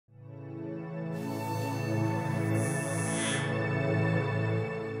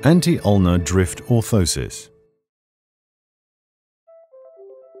Anti-ulnar drift orthosis.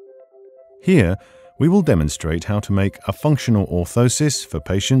 Here, we will demonstrate how to make a functional orthosis for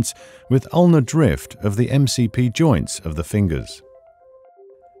patients with ulnar drift of the MCP joints of the fingers.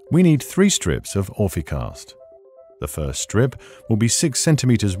 We need 3 strips of Orficast. The first strip will be 6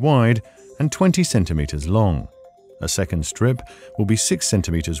 cm wide and 20 cm long. A second strip will be 6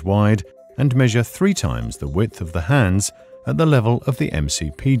 cm wide and measure 3 times the width of the hands at the level of the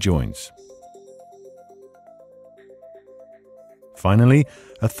MCP joints. Finally,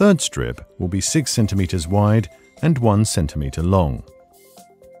 a third strip will be 6 cm wide and 1 cm long.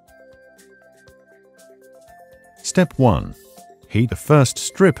 Step 1. Heat the first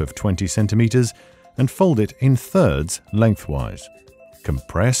strip of 20 cm and fold it in thirds lengthwise.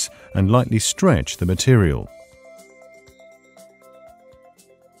 Compress and lightly stretch the material.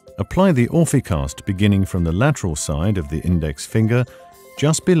 Apply the Orficast beginning from the lateral side of the index finger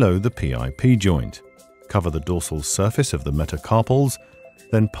just below the PIP joint. Cover the dorsal surface of the metacarpals,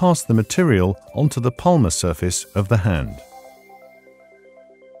 then pass the material onto the palmar surface of the hand.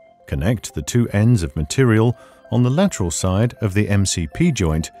 Connect the 2 ends of material on the lateral side of the MCP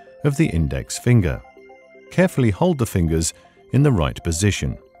joint of the index finger. Carefully hold the fingers in the right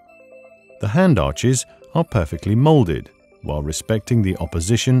position. The hand arches are perfectly molded while respecting the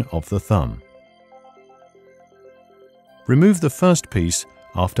opposition of the thumb. Remove the first piece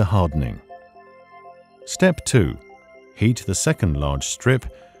after hardening. Step 2. Heat the second large strip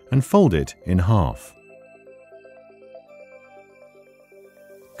and fold it in half.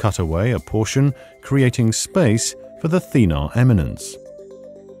 Cut away a portion, creating space for the thenar eminence.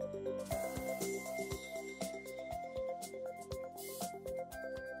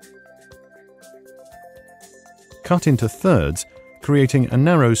 Cut into thirds, creating a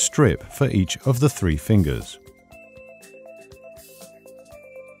narrow strip for each of the 3 fingers.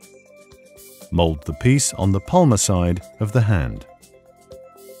 Mold the piece on the palmar side of the hand.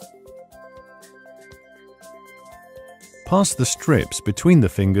 Pass the strips between the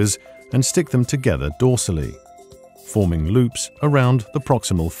fingers and stick them together dorsally, forming loops around the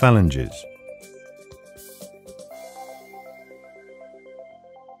proximal phalanges.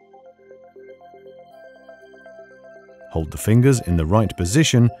 Hold the fingers in the right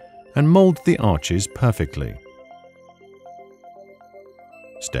position and mold the arches perfectly.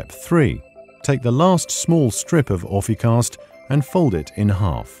 Step 3. Take the last small strip of Orficast and fold it in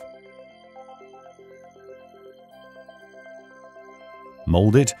half.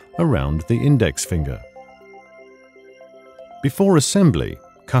 Mold it around the index finger. Before assembly,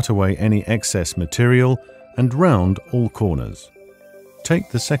 cut away any excess material and round all corners. Take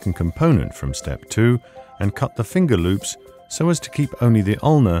the second component from step 2 and cut the finger loops so as to keep only the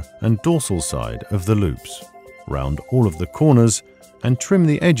ulnar and dorsal side of the loops. Round all of the corners and trim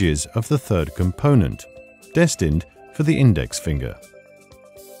the edges of the third component, destined for the index finger.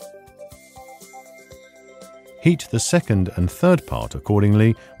 Heat the second and third part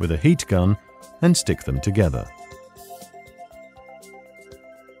accordingly with a heat gun and stick them together.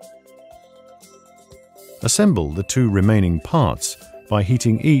 Assemble the 2 remaining parts by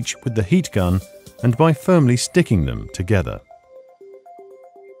heating each with the heat gun and by firmly sticking them together.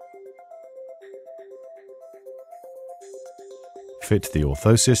 Fit the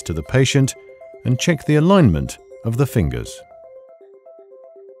orthosis to the patient and check the alignment of the fingers.